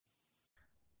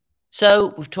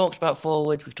So we've talked about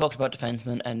forwards, we've talked about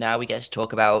defensemen, and now we get to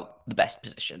talk about the best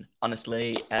position.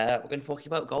 Honestly, we're going to talk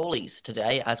about goalies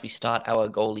today as we start our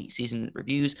goalie season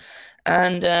reviews,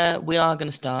 and we are going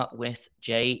to start with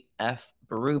J.F.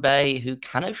 Berube, who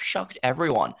kind of shocked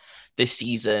everyone this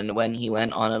season when he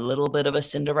went on a little bit of a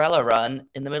Cinderella run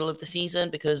in the middle of the season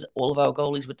because all of our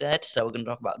goalies were dead. So we're going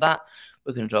to talk about that.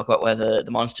 We're going to talk about whether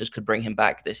the Monsters could bring him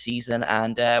back this season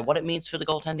and what it means for the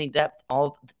goaltending depth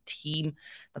of the team.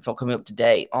 That's all coming up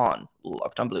today on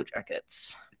Locked on Blue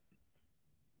Jackets.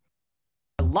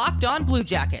 Locked on Blue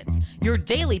Jackets, your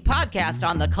daily podcast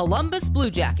on the Columbus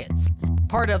Blue Jackets,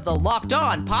 part of the Locked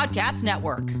On Podcast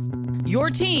Network.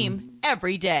 Your team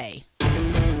every day.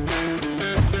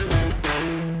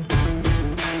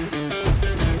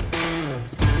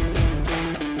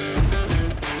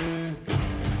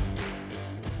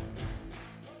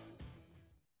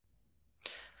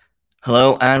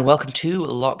 Hello and welcome to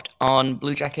Locked on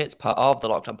Blue Jackets, part of the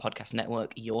Locked on Podcast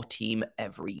Network, your team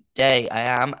every day. I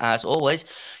am, as always,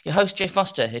 your host, Jay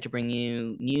Foster, here to bring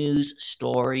you news,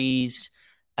 stories,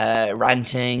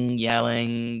 ranting,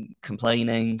 yelling,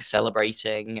 complaining,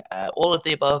 celebrating, all of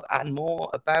the above and more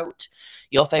about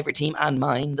your favorite team and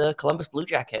mine, the Columbus Blue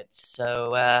Jackets.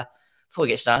 So before we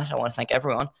get started, I want to thank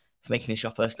everyone for making this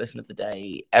your first listen of the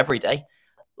day every day.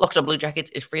 Locked on Blue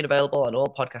Jackets is free and available on all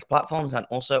podcast platforms and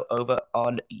also over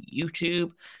on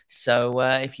YouTube. So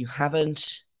if you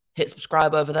haven't hit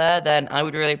subscribe over there, then I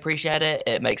would really appreciate it.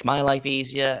 It makes my life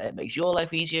easier. It makes your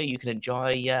life easier. You can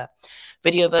enjoy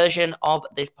video version of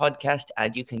this podcast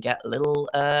and you can get little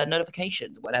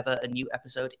notifications whenever a new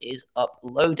episode is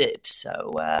uploaded.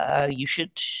 So you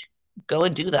should go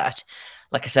and do that.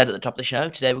 Like I said at the top of the show,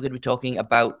 today we're going to be talking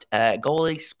about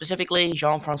goalies, specifically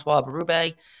Jean-Francois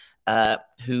Berube,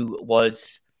 who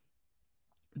was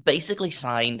basically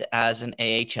signed as an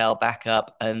AHL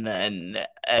backup, and then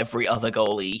every other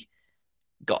goalie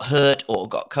got hurt or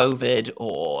got COVID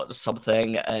or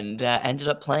something, and ended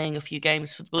up playing a few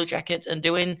games for the Blue Jackets and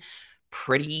doing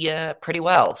pretty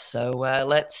well. So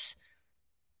let's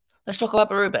talk about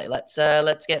Berube.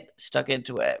 Let's get stuck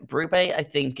into it. Berube, I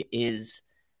think, is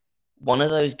one of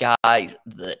those guys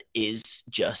that is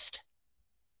just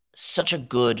such a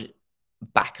good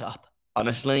backup,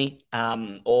 honestly,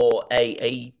 or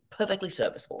a perfectly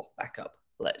serviceable backup,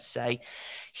 let's say.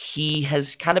 He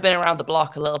has kind of been around the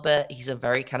block a little bit. He's a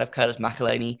very kind of Curtis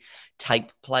McElhinney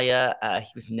type player.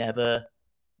 He was never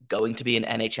going to be an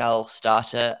NHL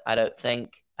starter, I don't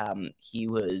think. He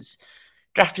was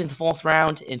drafted in the 4th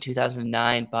round in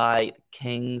 2009 by the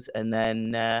Kings, and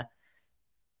then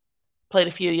played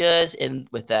a few years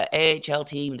with the AHL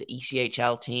team, the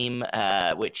ECHL team,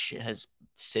 which has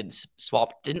since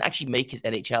swapped. Didn't actually make his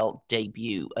NHL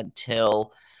debut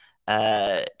until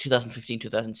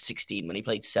 2015-2016 when he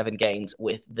played 7 games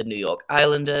with the New York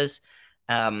Islanders.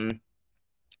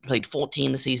 Played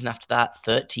 14 the season after that,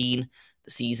 13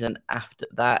 the season after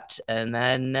that, and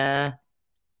then had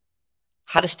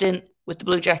a stint with the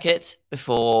Blue Jackets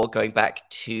before going back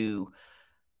to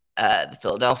the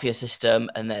Philadelphia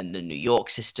system and then the New York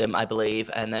system, I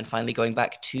believe, and then finally going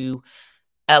back to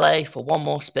LA for one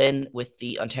more spin with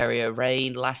the Ontario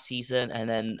Reign last season, and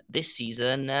then this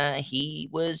season he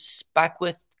was back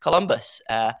with Columbus.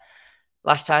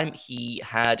 Last time he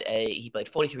played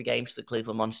 43 games for the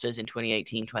Cleveland Monsters in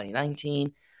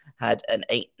 2018-2019, had an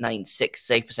 .896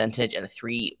 save percentage and a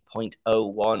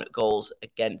 3.01 goals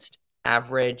against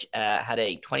average, had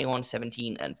a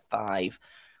 21-17 and 5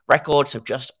 records of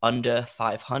just under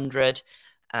 500,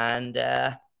 and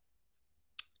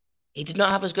he did not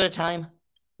have as good a time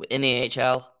in the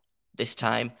AHL this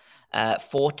time.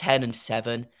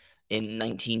 4-10-7 in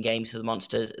 19 games for the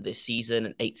Monsters this season,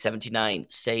 an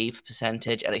 .879 save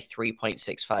percentage, and a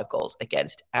 3.65 goals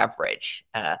against average.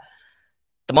 The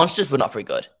Monsters were not very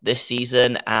good this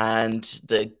season, and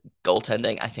the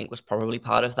goaltending, I think, was probably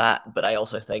part of that, but I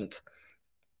also think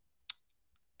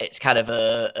it's kind of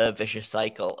a vicious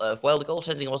cycle of, well, the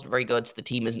goaltending wasn't very good, so the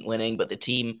team isn't winning, but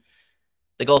the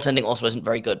goaltending also isn't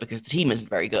very good because the team isn't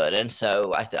very good, and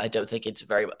so I don't think it's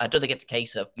a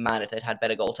case of, man, if they'd had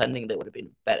better goaltending, they would have been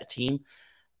a better team,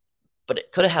 but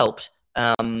it could have helped.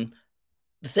 The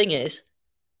thing is,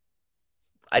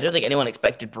 I don't think anyone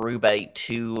expected Berube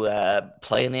to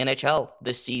play in the NHL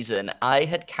this season. I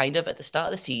had kind of, at the start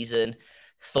of the season,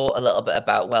 thought a little bit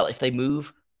about, well, if they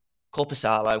move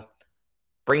Korpisalo,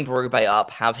 bring Berube up,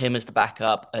 have him as the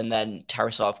backup, and then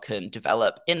Tarasov can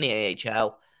develop in the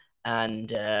AHL.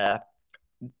 And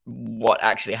what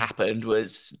actually happened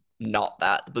was not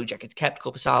that. The Blue Jackets kept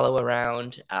Korpisalo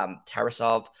around.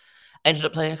 Tarasov ended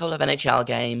up playing a couple of NHL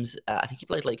games. I think he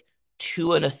played like 2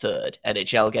 1/3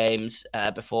 NHL games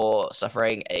before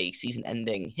suffering a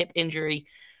season-ending hip injury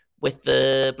with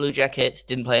the Blue Jackets.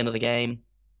 Didn't play another game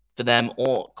for them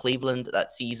or Cleveland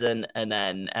that season. And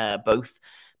then both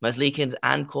Merzlikins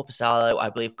and Korpisalo,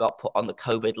 I believe, got put on the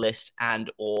COVID list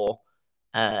and or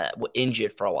were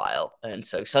injured for a while. And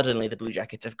so suddenly the Blue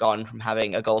Jackets have gone from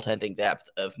having a goaltending depth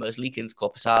of Merzlikins,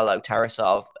 Korpisalo,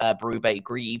 Tarasov, Berube,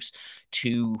 Greaves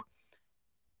to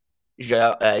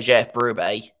Jeff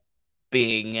Berube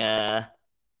being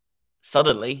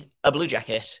suddenly a Blue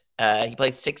Jacket. He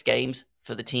played 6 games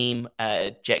for the team.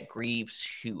 Jet Greaves,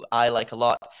 who I like a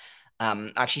lot,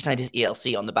 actually signed his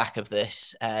ELC on the back of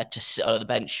this to sit on the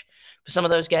bench for some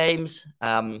of those games.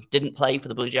 Didn't play for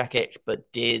the Blue Jackets, but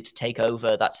did take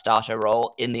over that starter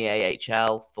role in the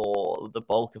AHL for the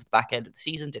bulk of the back end of the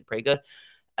season. Did pretty good.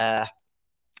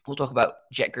 We'll talk about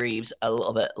Jet Greaves a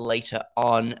little bit later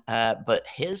on. But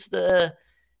here's the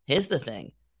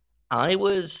thing. I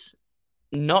was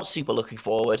not super looking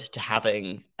forward to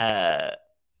having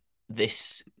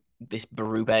this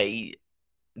Berube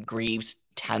Greaves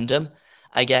tandem,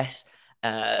 I guess,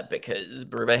 because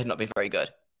Berube had not been very good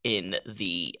in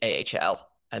the AHL,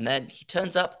 and then he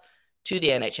turns up to the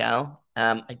NHL.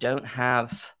 I don't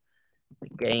have the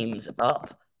games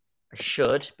up. I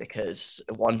should, because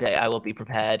one day I will be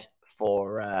prepared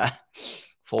for a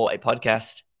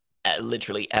podcast,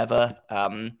 literally ever.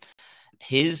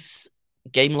 His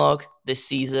game log this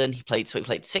season, he played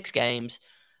 6 games.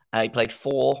 He played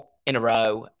 4 in a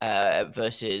row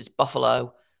versus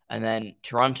Buffalo, and then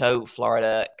Toronto,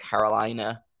 Florida,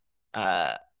 Carolina,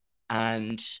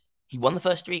 and he won the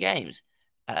first 3 games.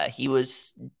 He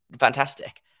was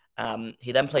fantastic.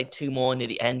 He then played 2 more near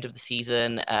the end of the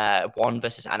season, 1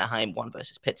 versus Anaheim, 1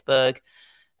 versus Pittsburgh.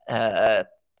 I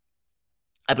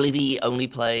believe he only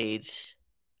played...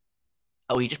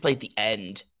 he just played the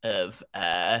end of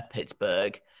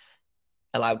Pittsburgh.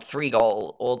 Allowed 3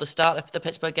 goals, or the start of the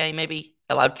Pittsburgh game, maybe.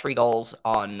 Allowed 3 goals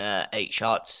on 8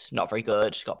 shots. Not very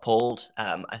good. Got pulled.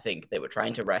 I think they were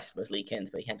trying to rest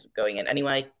Merzlikins, but he ended up going in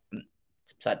anyway.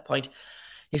 It's beside the point.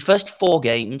 His first 4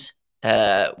 games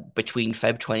between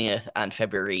Feb 20th and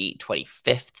February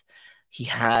 25th, he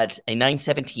had a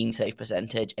 .917 save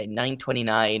percentage, a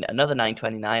 .929, another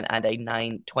 .929, and a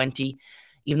 .920.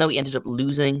 Even though he ended up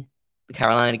losing the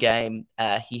Carolina game,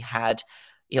 he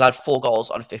allowed 4 goals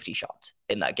on 50 shots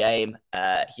in that game.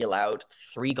 He allowed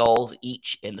 3 goals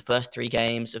each in the first 3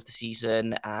 games of the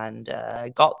season and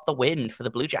got the win for the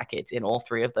Blue Jackets in all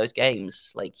 3 of those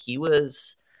games. Like, he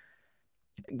was,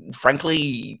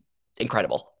 frankly,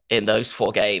 incredible in those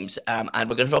 4 games. And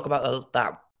we're going to talk about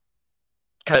that,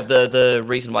 kind of the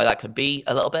reason why that could be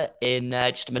a little bit in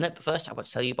just a minute. But first, I want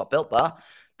to tell you about Built Bar.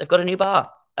 They've got a new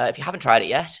bar. If you haven't tried it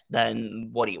yet, then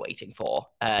what are you waiting for?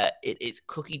 It is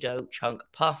cookie dough chunk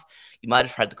puff. You might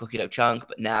have tried the cookie dough chunk,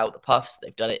 but now the puffs,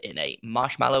 they've done it in a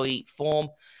marshmallowy form.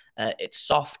 It's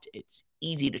soft, it's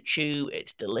easy to chew,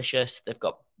 it's delicious. They've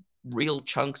got real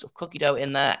chunks of cookie dough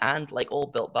in there, and like all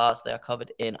Built Bars, they are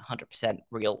covered in 100%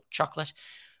 real chocolate.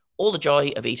 All the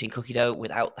joy of eating cookie dough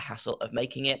without the hassle of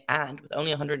making it, and with only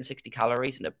 160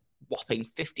 calories and a whopping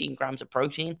 15 grams of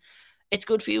protein, it's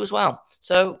good for you as well.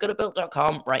 So go to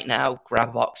Built.com right now, grab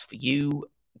a box for you,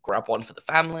 grab one for the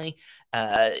family.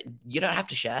 You don't have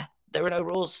to share. There are no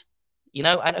rules. You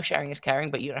know, I know sharing is caring,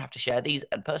 but you don't have to share these.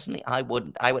 And personally, I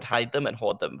wouldn't. I would hide them and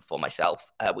hoard them for myself,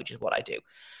 which is what I do.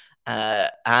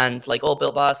 And like all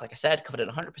Built Bars, like I said, covered in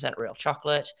 100% real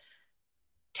chocolate,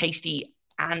 tasty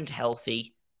and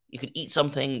healthy. You could eat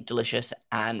something delicious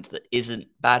and that isn't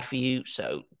bad for you.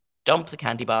 So dump the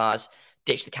candy bars,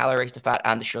 ditch the calories, the fat,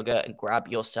 and the sugar, and grab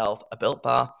yourself a Built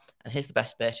Bar. And here's the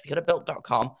best bit. If you go to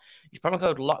Built.com, use promo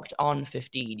code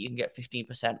LOCKEDON15. You can get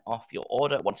 15% off your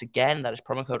order. Once again, that is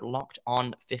promo code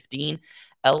LOCKEDON15,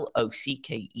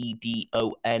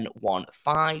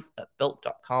 LOCKEDON15 at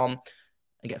Built.com,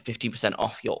 and get 15%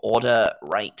 off your order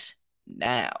right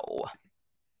now.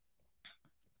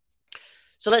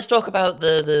 So let's talk about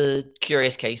the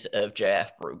curious case of JF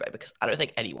Berube, because I don't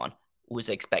think anyone was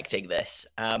expecting this.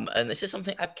 And this is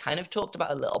something I've kind of talked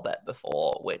about a little bit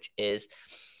before, which is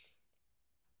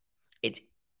it's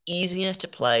easier to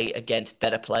play against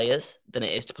better players than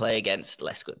it is to play against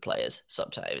less good players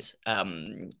sometimes.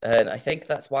 And I think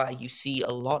that's why you see a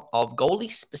lot of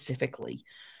goalies specifically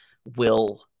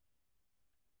will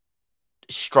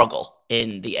struggle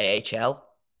in the AHL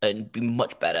and be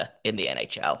much better in the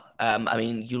NHL. I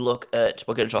mean, you look at,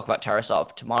 we're going to talk about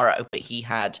Tarasov tomorrow, but he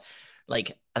had I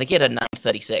think he had a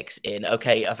 .936 in, a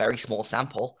very small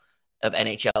sample of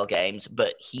NHL games,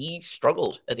 but he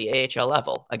struggled at the AHL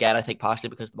level. Again, I think partially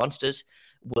because the Monsters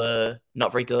were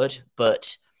not very good,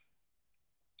 but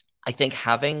I think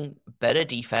having better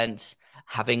defense,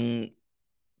 having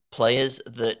players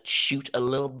that shoot a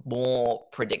little more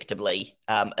predictably,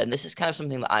 and this is kind of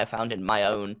something that I found in my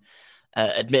own,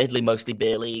 admittedly mostly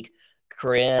beer league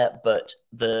career, but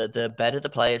the better the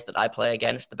players that I play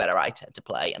against, the better I tend to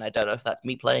play. And I don't know if that's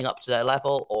me playing up to their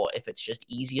level or if it's just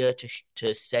easier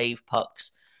to save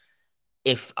pucks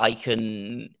if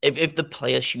if the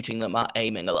players shooting them are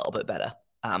aiming a little bit better.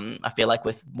 I feel like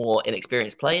with more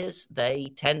inexperienced players,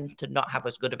 they tend to not have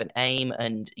as good of an aim,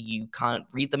 and you can't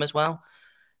read them as well.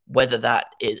 Whether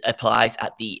applies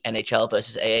at the NHL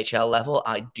versus AHL level,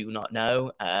 I do not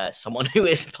know. Someone who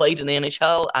has played in the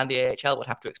NHL and the AHL would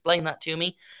have to explain that to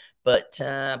me. But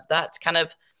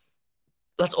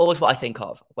that's always what I think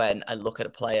of when I look at a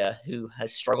player who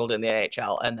has struggled in the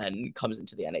AHL and then comes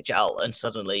into the NHL and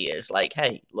suddenly is like,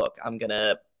 hey, look, I'm going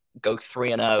to go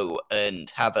 3-0 and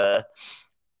have a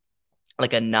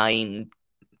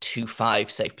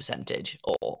 9.25 save percentage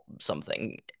or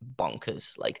something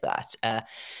bonkers like that.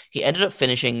 He ended up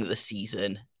finishing the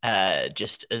season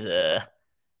just as a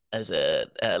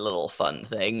little fun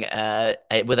thing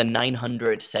with a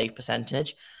 900 save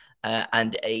percentage.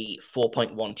 And a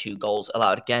 4.12 goals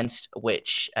allowed against,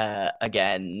 which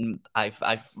again, I've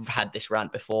had this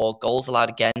rant before. Goals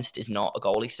allowed against is not a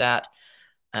goalie stat.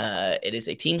 It is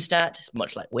a team stat,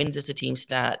 much like wins is a team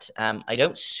stat. I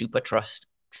don't super trust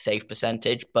save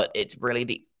percentage, but it's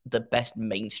really the best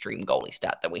mainstream goalie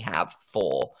stat that we have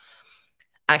for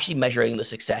actually measuring the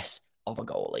success of a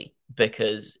goalie.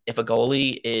 Because if a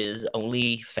goalie is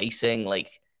only facing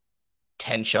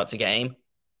 10 shots a game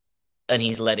and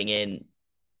he's letting in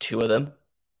 2 of them,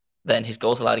 then his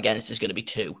goals allowed against is going to be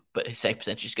 2, but his save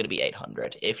percentage is going to be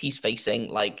 800. If he's facing,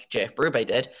 like JF Berube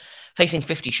did, facing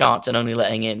 50 shots and only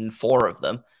letting in 4 of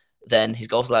them, then his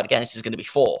goals allowed against is going to be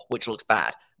 4, which looks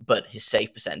bad, but his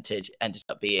save percentage ended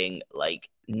up being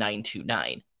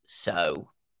 929. So,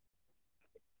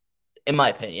 in my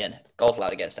opinion, goals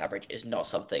allowed against average is not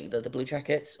something that the Blue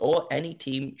Jackets or any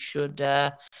team should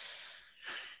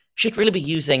really be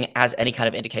using as any kind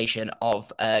of indication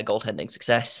of goaltending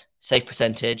success. Save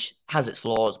percentage has its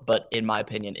flaws, but in my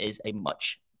opinion, is a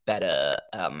much better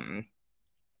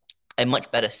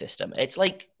system. It's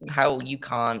like how you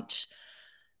can't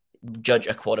judge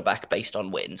a quarterback based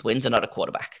on wins. Wins are not a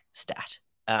quarterback stat,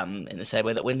 in the same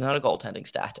way that wins are not a goaltending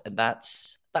stat, and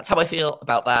that's how I feel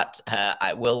about that.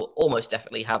 I will almost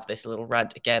definitely have this little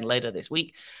rant again later this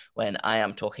week when I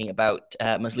am talking about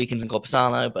Merzlikins and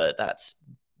Korpisalo, but that's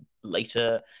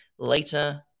later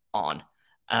on.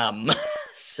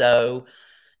 So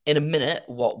in a minute,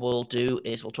 what we'll do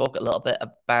is we'll talk a little bit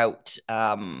about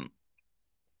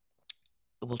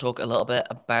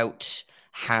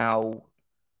how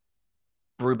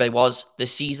Berube was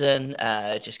this season.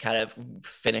 Just kind of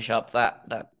finish up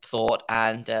that thought,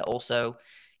 and also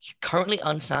currently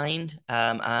unsigned.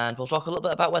 And we'll talk a little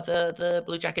bit about whether the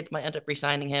Blue Jackets might end up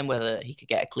re-signing him, whether he could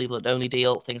get a Cleveland-only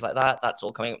deal, things like that. That's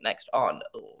all coming up next on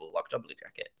Locked On Blue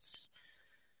Jackets.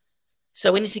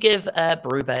 So we need to give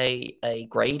Berube a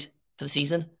grade for the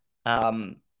season.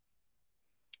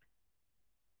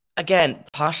 Again,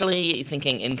 partially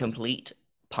thinking incomplete,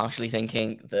 partially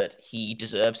thinking that he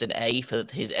deserves an A for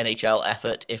his NHL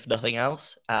effort, if nothing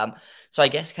else. So I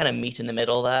guess kind of meet in the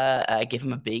middle there. Give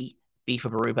him a B for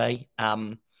Berube.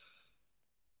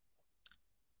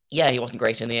 Yeah, he wasn't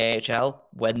great in the AHL.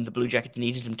 When the Blue Jackets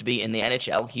needed him to be in the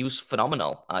NHL, he was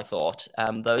phenomenal, I thought.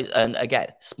 And again,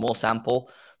 small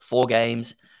sample, 4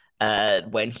 games.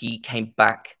 When he came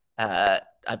back, I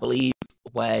believe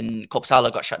when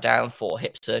Korpisalo got shut down for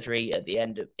hip surgery at the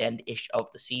end-ish of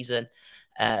the season,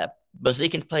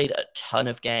 Merzlikins played a ton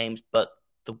of games, but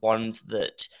the ones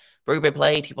that Berube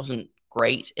played, he wasn't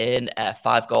great in.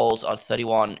 5 goals on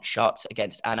 31 shots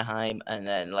against Anaheim, and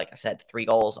then, like I said, 3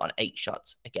 goals on 8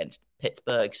 shots against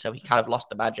Pittsburgh. So he kind of lost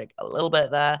the magic a little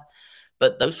bit there.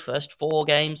 But those first 4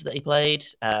 games that he played,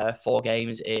 4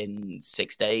 games in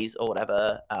 6 days or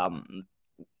whatever,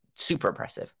 super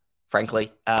impressive,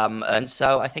 frankly. And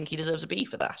so I think he deserves a B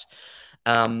for that.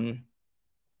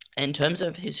 In terms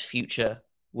of his future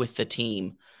with the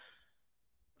team,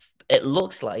 it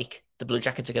looks like the Blue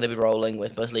Jackets are going to be rolling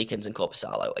with Merzlikins and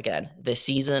Korpisalo again this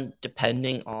season,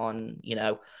 depending on,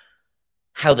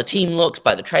 how the team looks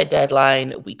by the trade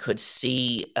deadline. We could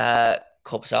see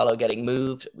Korpisalo getting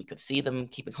moved. We could see them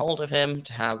keeping hold of him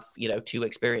to have, 2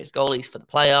 experienced goalies for the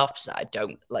playoffs.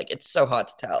 It's so hard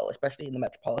to tell, especially in the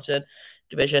Metropolitan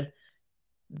Division.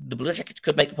 The Blue Jackets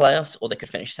could make the playoffs, or they could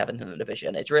finish 7th in the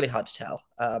division. It's really hard to tell.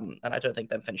 And I don't think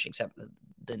them finishing 7th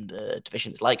in the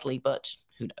division is likely, but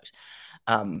who knows?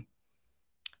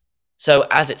 So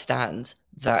as it stands,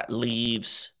 that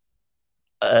leaves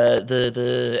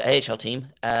The AHL team,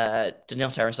 Daniil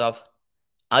Tarasov.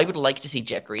 I would like to see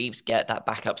Jack Reeves get that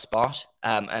backup spot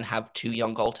and have two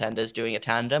young goaltenders doing a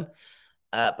tandem.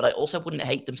 But I also wouldn't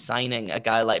hate them signing a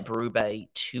guy like Berube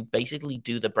to basically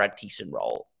do the Brad Thiessen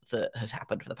role that has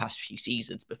happened for the past few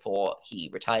seasons before he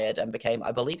retired and became,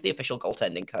 I believe, the official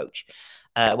goaltending coach,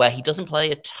 where he doesn't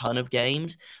play a ton of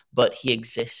games, but he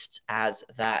exists as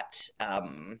that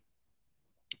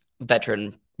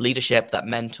veteran leadership, that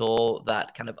mentor,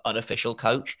 that kind of unofficial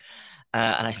coach.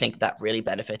 And I think that really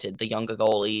benefited the younger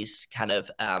goalies, kind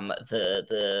of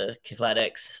the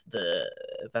Kivletics, the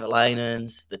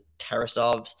Vevalainens, the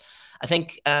Tarasovs. I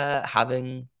think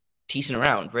having Thiessen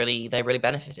around they really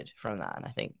benefited from that, and I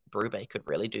think Berube could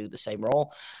really do the same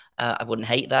role. I wouldn't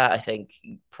hate that. I think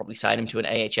probably sign him to an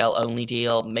AHL only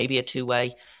deal, maybe a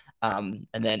two-way, and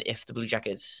then if the Blue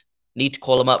Jackets need to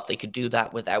call him up, they could do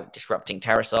that without disrupting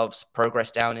Tarasov's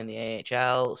progress down in the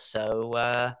AHL.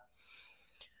 So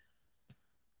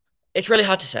it's really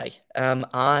hard to say.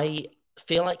 I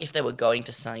feel like if they were going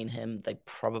to sign him, they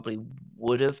probably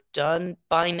would have done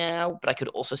by now, but I could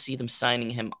also see them signing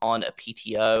him on a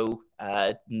PTO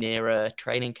near a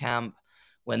training camp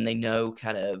when they know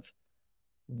kind of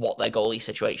what their goalie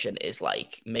situation is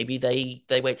like. Maybe they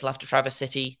wait till after Traverse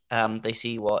City. They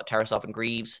see what Tarasov and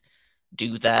Greaves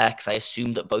do there, because I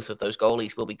assume that both of those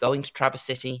goalies will be going to Traverse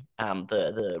City,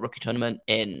 the rookie tournament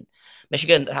in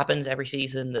Michigan that happens every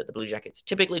season that the Blue Jackets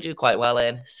typically do quite well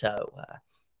in. So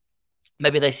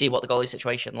maybe they see what the goalie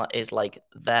situation is like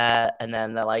there, and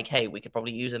then they're like, hey, we could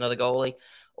probably use another goalie.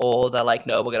 Or they're like,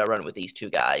 no, we're going to run with these two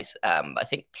guys. I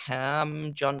think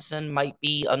Cam Johnson might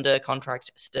be under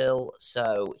contract still,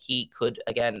 so he could,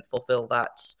 again, fulfill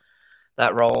that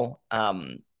role.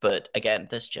 But again,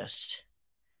 there's just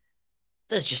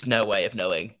no way of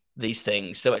knowing these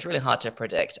things, so it's really hard to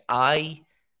predict. I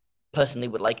personally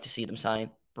would like to see them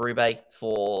sign Berube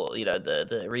for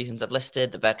the reasons I've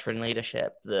listed: the veteran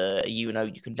leadership, you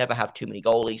can never have too many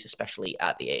goalies, especially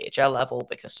at the AHL level,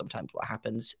 because sometimes what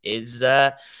happens is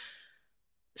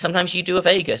sometimes you do a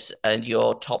Vegas and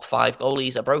your top 5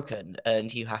 goalies are broken,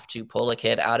 and you have to pull a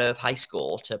kid out of high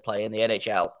school to play in the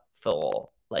NHL for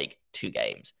like 2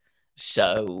 games.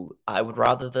 So I would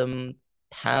rather them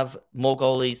have more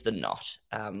goalies than not.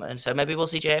 And so maybe we'll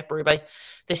see JF Berube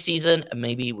this season, and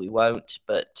maybe we won't.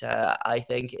 But I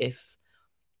think if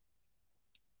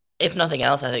nothing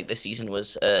else, I think this season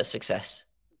was a success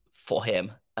for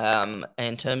him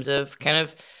in terms of kind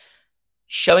of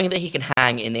showing that he can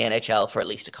hang in the NHL for at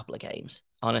least a couple of games.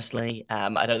 Honestly,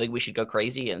 I don't think we should go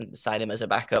crazy and sign him as a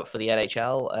backup for the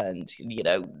NHL and,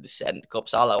 send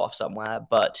Korpisalo off somewhere.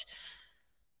 But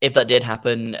if that did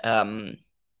happen,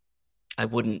 I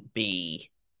wouldn't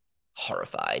be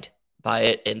horrified by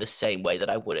it in the same way that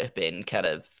I would have been kind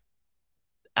of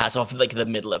as of like the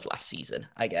middle of last season,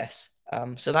 I guess.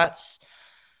 So that's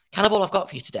kind of all I've got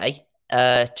for you today.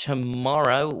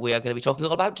 Tomorrow we are going to be talking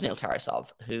all about Daniil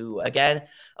Tarasov, who again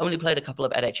only played a couple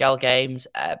of NHL games,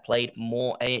 played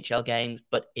more AHL games,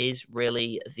 but is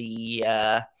really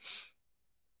the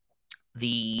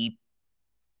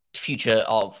future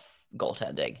of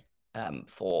goaltending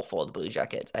for the Blue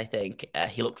Jackets. I think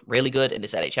he looked really good in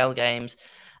his NHL games,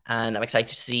 and I'm excited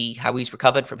to see how he's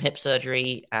recovered from hip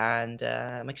surgery, and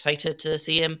I'm excited to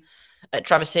see him at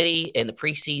Traverse City in the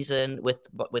preseason with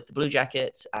the Blue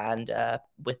Jackets and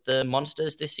with the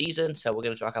Monsters this season. So we're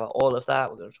going to talk about all of that.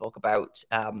 We're going to talk about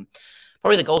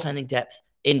probably the goaltending depth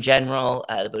in general.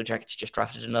 The Blue Jackets just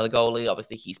drafted another goalie.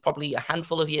 Obviously, he's probably a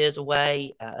handful of years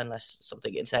away unless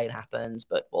something insane happens.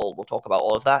 But we'll talk about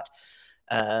all of that.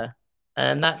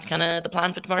 And that's kind of the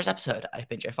plan for tomorrow's episode. I've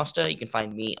been Jay Foster. You can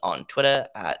find me on Twitter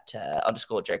at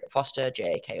 _ Jacob Foster,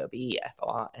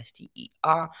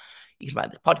 JAKOBFORSTER. You can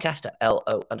find this podcast at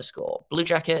LO _ Blue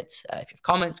Jackets. If you have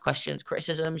comments, questions,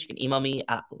 criticisms, you can email me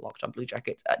at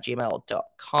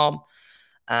lockedonbluejackets@gmail.com.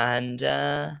 And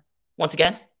once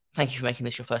again, thank you for making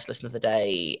this your first listen of the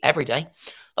day every day.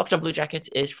 Locked On Blue Jackets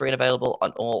is free and available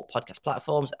on all podcast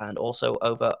platforms and also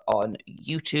over on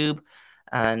YouTube.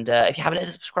 And if you haven't hit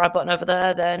the subscribe button over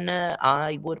there, then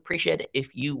I would appreciate it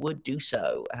if you would do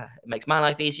so. It makes my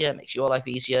life easier, it makes your life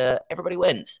easier. Everybody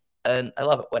wins. And I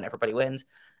love it when everybody wins,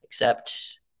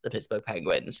 except the Pittsburgh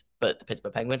Penguins. But the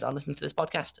Pittsburgh Penguins aren't listening to this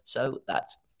podcast, so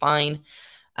that's fine.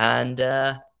 And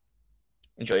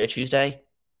enjoy your Tuesday.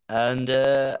 And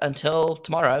until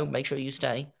tomorrow, make sure you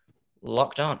stay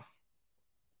locked on.